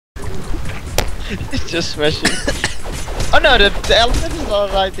It's just smashing. Oh no, the elephant is all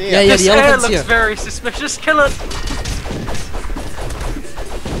right there. Yeah, This the hair elephant's looks here. very suspicious. Kill it.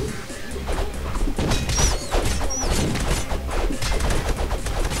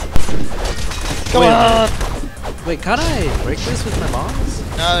 Come on! Wait, can't I break this with my bombs?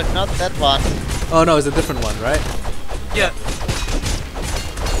 No, not that one. Oh no, it's a different one, right? Yeah.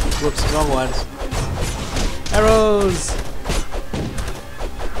 Whoops, wrong one. Arrows!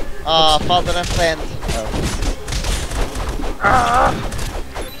 Ah, father and friend. Oh.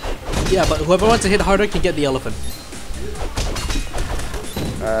 Yeah, but whoever wants to hit harder can get the elephant.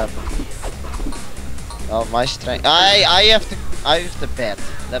 Oh, my strength. I have to bet.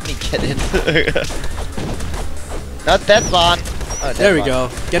 Let me get it. Not that one. Oh, that There we one. go.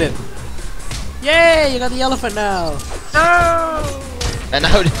 Get it. Yay! You got the elephant now. No. And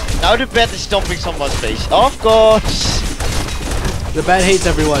now the bat is stomping someone's face. Of course. The bat hates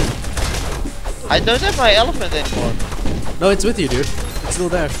everyone. I don't have my elephant anymore. No, it's with you, dude. It's still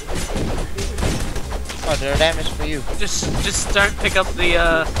there. Oh, the damage for you. Just don't pick up the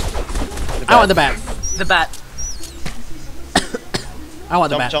I want the bat. the bat. I want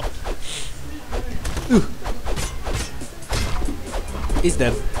the Jump, bat. jump. He's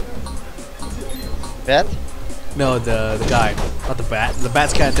dead. Bat? No, the guy. Not the bat. The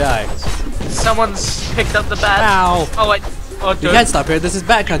bats can't die. Someone's picked up the bat. Ow! Oh wait. Oh, You dude. can't stop here. This is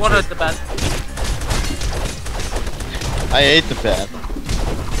bat country. Wanted the bat. I hate the bat.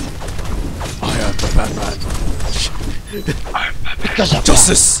 I am the Batman. Because of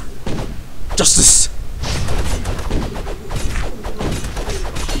Justice! Justice!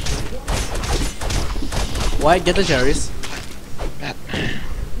 White, get the cherries.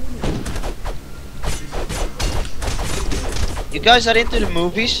 You guys are into the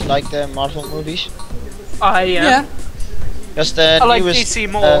movies, like the Marvel movies? I am. Yeah. Because the I like newest,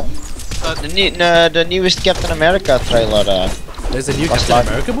 DC more. the newest Captain America trailer. There's a new What's Captain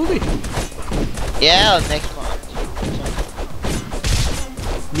that? America movie. Yeah, next month.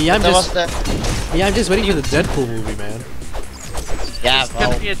 Me, I'm That just was the. I'm just waiting for the Deadpool movie, man. Yeah, It's well,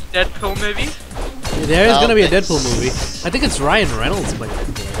 gonna be a Deadpool movie. There is Well, gonna be a it's- Deadpool movie. I think it's Ryan Reynolds playing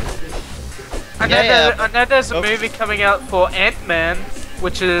Deadpool. I know, Yeah, I know there's a Oh. movie coming out for Ant-Man,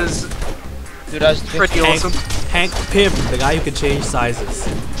 which is 2015. pretty awesome. Hank Pym, the guy who can change sizes.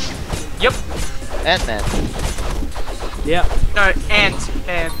 Yep. Ant-Man. Yeah. No,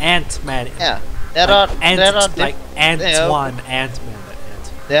 Ant-Man. Ant-Man. Yeah. There are Like Antoine Ant-Man.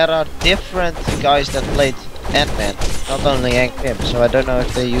 there are different guys that played Ant-Man, not only Hank Pym. So I don't know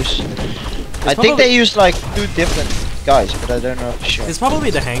if they use. I think they use like 2 different guys, but I don't know for sure. It's probably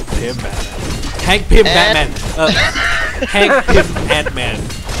the Hank Pym Batman. Hank Pym Batman. Hank Pym Ant-Man.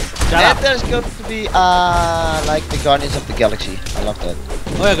 Shut And up. there's going to be like the Guardians of the Galaxy. I love that.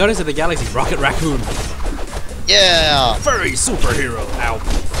 Oh yeah, Guardians of the Galaxy. Rocket Raccoon. Yeah. Furry superhero. Ow.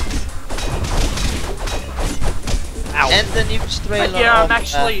 Ow. And the new trailer. Yeah, of, I'm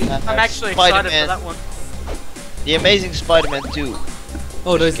actually excited for Spider-Man, that one. The Amazing Spider-Man 2.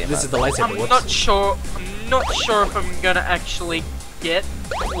 Oh, this is the lightsaber. I'm Whoops. not sure. I'm not sure if I'm gonna actually get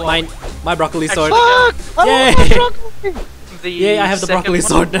one. My broccoli sword. Actually, Fuck! I Yay! want my broccoli! The Yay, I have the second broccoli one,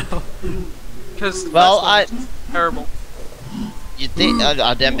 sword now. Because Well, terrible. you think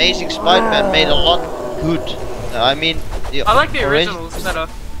the Amazing Spider-Man made a lot good. I mean, I like the originals better.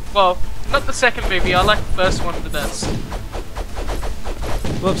 Well, not the second movie. I like the first one the best.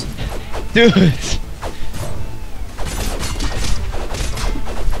 Whoops. Dude.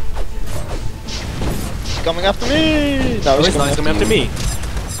 He's coming after me. No, Oh, he's not. He's coming after me.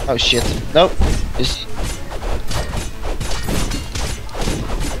 Oh shit. Nope. Is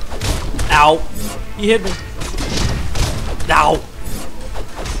Ow. He hit me. Ow.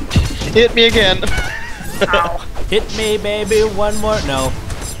 hit me again. Ow. Hit me, baby, one more. No.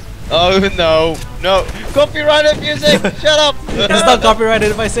 Oh no. No. Copyrighted music. Shut up. It's not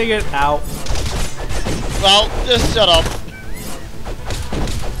copyrighted if I sing it. Ow. Well, just shut up.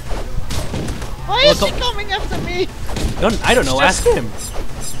 Why Well, is he coming after me? I don't know. It's Ask him.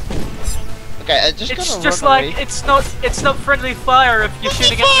 Okay, I just It's gonna just run like away. it's not friendly fire if you're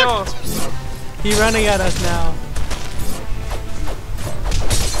shooting at yours. He's running at us now.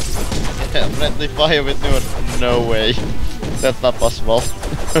 Yeah, friendly fire with Noor. No way. That's not possible.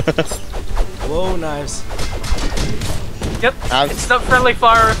 Whoa, knives. Yep. Ow. It's not friendly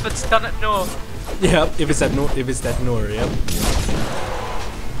fire if it's done at north. Yep. If it's that Nor. Yep.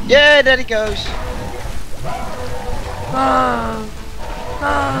 Yeah, there he goes. Ah.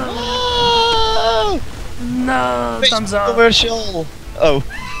 Ah. Oh! No. Thumbs up. Commercial. Oh.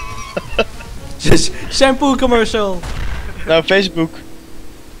 Just shampoo commercial. No, Facebook.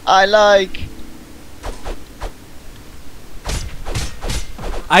 I like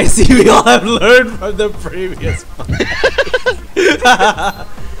I see we all have learned from the previous fight.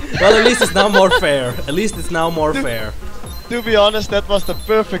 Well, at least it's now more fair. At least it's now more fair. To be honest, that was the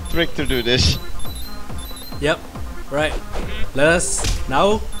perfect trick to do this. Yep. Right. Let us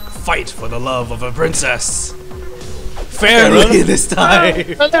now fight for the love of a princess. Fairly this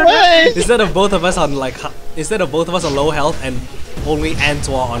time. Run away! Instead of both of us on low health and only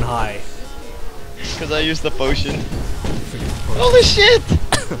Antoine on high. Because I used the potion. Holy shit!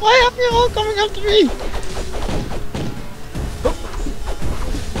 Why are you all coming after me?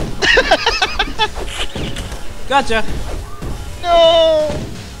 Gotcha. No!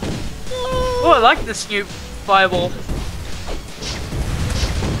 Oh, I like this new fireball.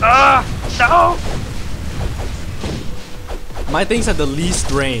 Ah, no! My thing's at the least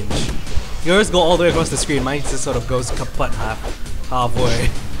range. Yours go all the way across the screen. Mine just sort of goes kaput halfway.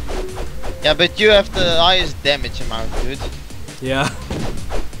 Yeah, but you have the highest damage amount, dude. Yeah.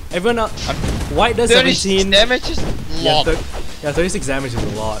 Everyone else. White does 36 17 damage is a lot. Yeah, 36 damage is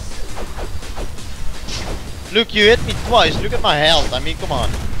a lot. Look, you hit me twice. Look at my health. I mean, come on.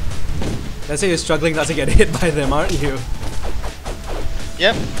 Let's say you're struggling not to get hit by them, aren't you?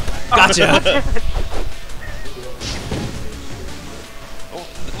 Yep. Gotcha.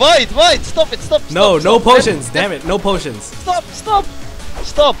 Wait, stop it, stop. No stop. potions. Damn it, no potions. Stop.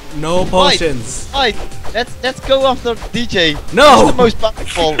 No potions. Wait. Let's go after DJ. No. He's the most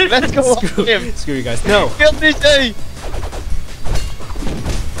powerful. Let's go after him. Screw you guys. No. Kill DJ.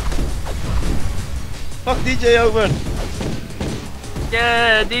 Fuck DJ over.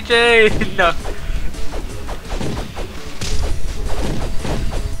 Yeah, DJ. No.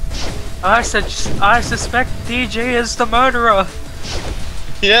 I suspect DJ is the murderer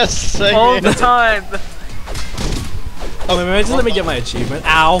Yes, same all here. the time. Oh, wait, just let me get my achievement.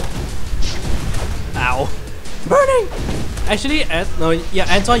 Ow. Ow. Burning! Actually,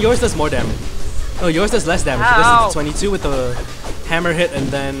 Antoine, yours does more damage. No, yours does less damage. Because Ow. it's 22 with the hammer hit and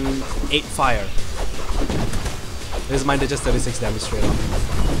then 8 fire. This mine did just 36 damage straight off.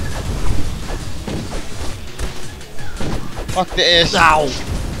 Fuck this. Ow!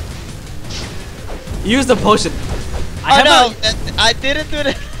 Use the potion. I know. I didn't do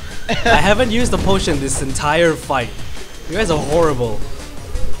that. I haven't used the potion this entire fight. You guys are horrible.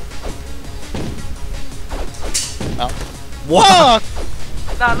 Oh. What?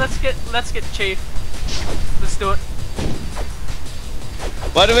 Nah, let's get Chief. Let's do it.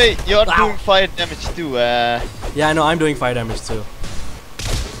 By the way, you're Ow. doing fire damage too. Yeah, I know. I'm doing fire damage too.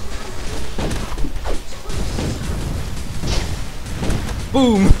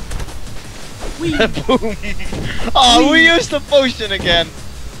 Boom. Whee. Boom. Oh, we used the potion again.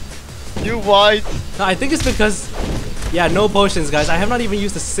 You white. No, I think it's because, yeah, no potions, guys. I have not even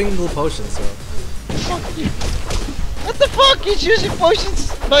used a single potion, so. Fuck you. What the fuck? He's using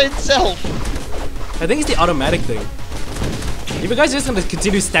potions by itself. I think it's the automatic thing. If you guys are just gonna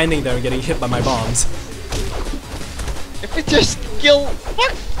continue standing there and getting hit by my bombs. If we just kill.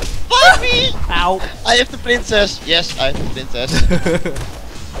 Fuck! Fuck me! Ow. I have the princess. Yes, I have the princess.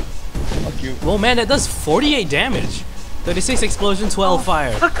 Fuck you. Well, man, that does 48 damage. 36 explosion, 12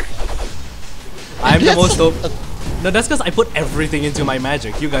 fire. I'm the most dope. No, that's because I put everything into my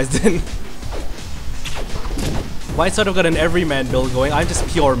magic. You guys didn't. White sort of got an everyman build going. I'm just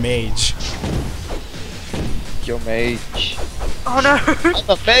pure mage. Your mage. Oh no! I'm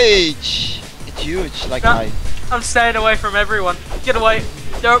a mage. It's huge, like No. mine. I'm staying away from everyone. Get away.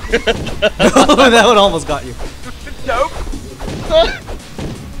 Nope. That one almost got you. Nope.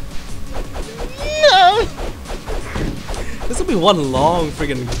 No. This will be one long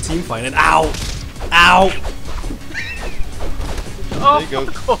friggin' team fight. And ow! Ow! Oh, There you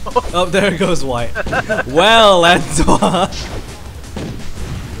go. fuck off. Oh, there goes White. Well, Antoine.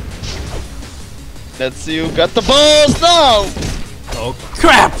 Let's see who got the balls now. Oh,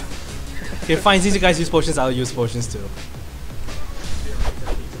 crap! Okay, fine. Since you guys use potions, I'll use potions too.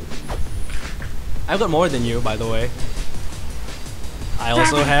 I've got more than you, by the way. I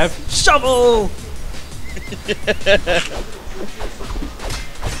also have shovel!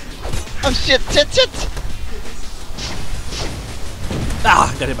 Oh shit, shit.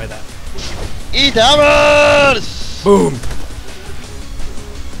 Ah, got hit by that. Eat hammers! Boom!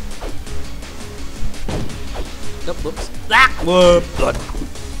 Nope, whoops. Ah! Whoop! Blood.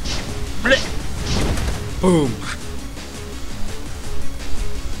 Blech. Boom!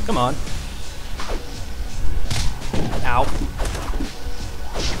 Come on. Ow.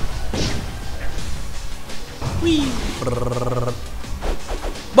 Whee! Brrrr.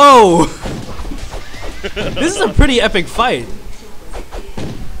 Whoa! This is a pretty epic fight.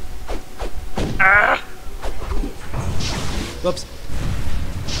 Whoops.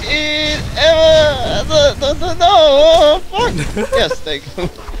 no, oh, fuck. Yes, thank you.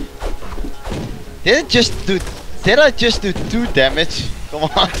 Did I just do 2 damage? Come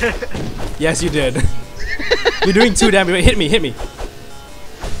on. Yes, you did. You're doing 2 damage. Wait, hit me, hit me.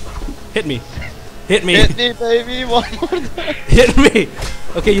 Hit me. Hit me. Hit me, baby, one more time. Hit me.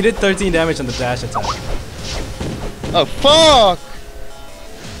 Okay, you did 13 damage on the dash attack. Oh, fuck.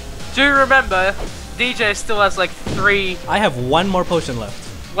 Do remember, DJ still has like 3. I have 1 more potion left.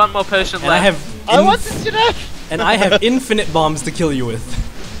 1 more potion And left. I have. I wanted to that. And I have infinite bombs to kill you with.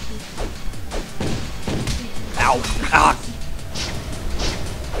 Ow. Ah.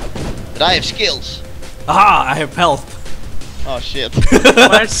 But I have skills. Ah, I have health. Oh shit.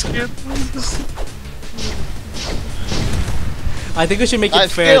 My skills. I think we should make I it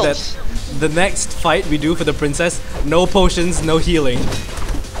have fair skills. that the next fight we do for the princess, no potions, no healing,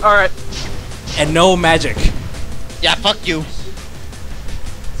 Alright. and no magic. Yeah, fuck you.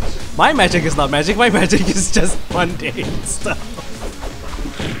 My magic is not magic, my magic is just mundane stuff.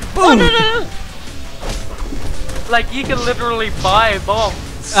 Oh, Boom! no, no, no. Like, you can literally buy bombs,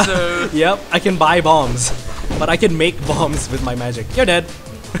 so... Yep, I can buy bombs, but I can make bombs with my magic. You're dead.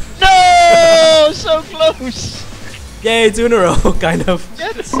 No, so close. Yay, 2 in a row, kind of.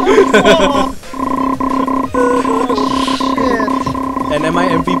 That's so close. Oh, And am I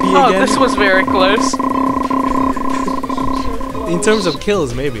MVP Oh, again? this was very close. In terms of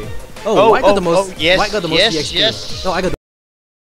kills, maybe. Oh, White got the most. yes, White got the most yes, EXP. yes. No, I got.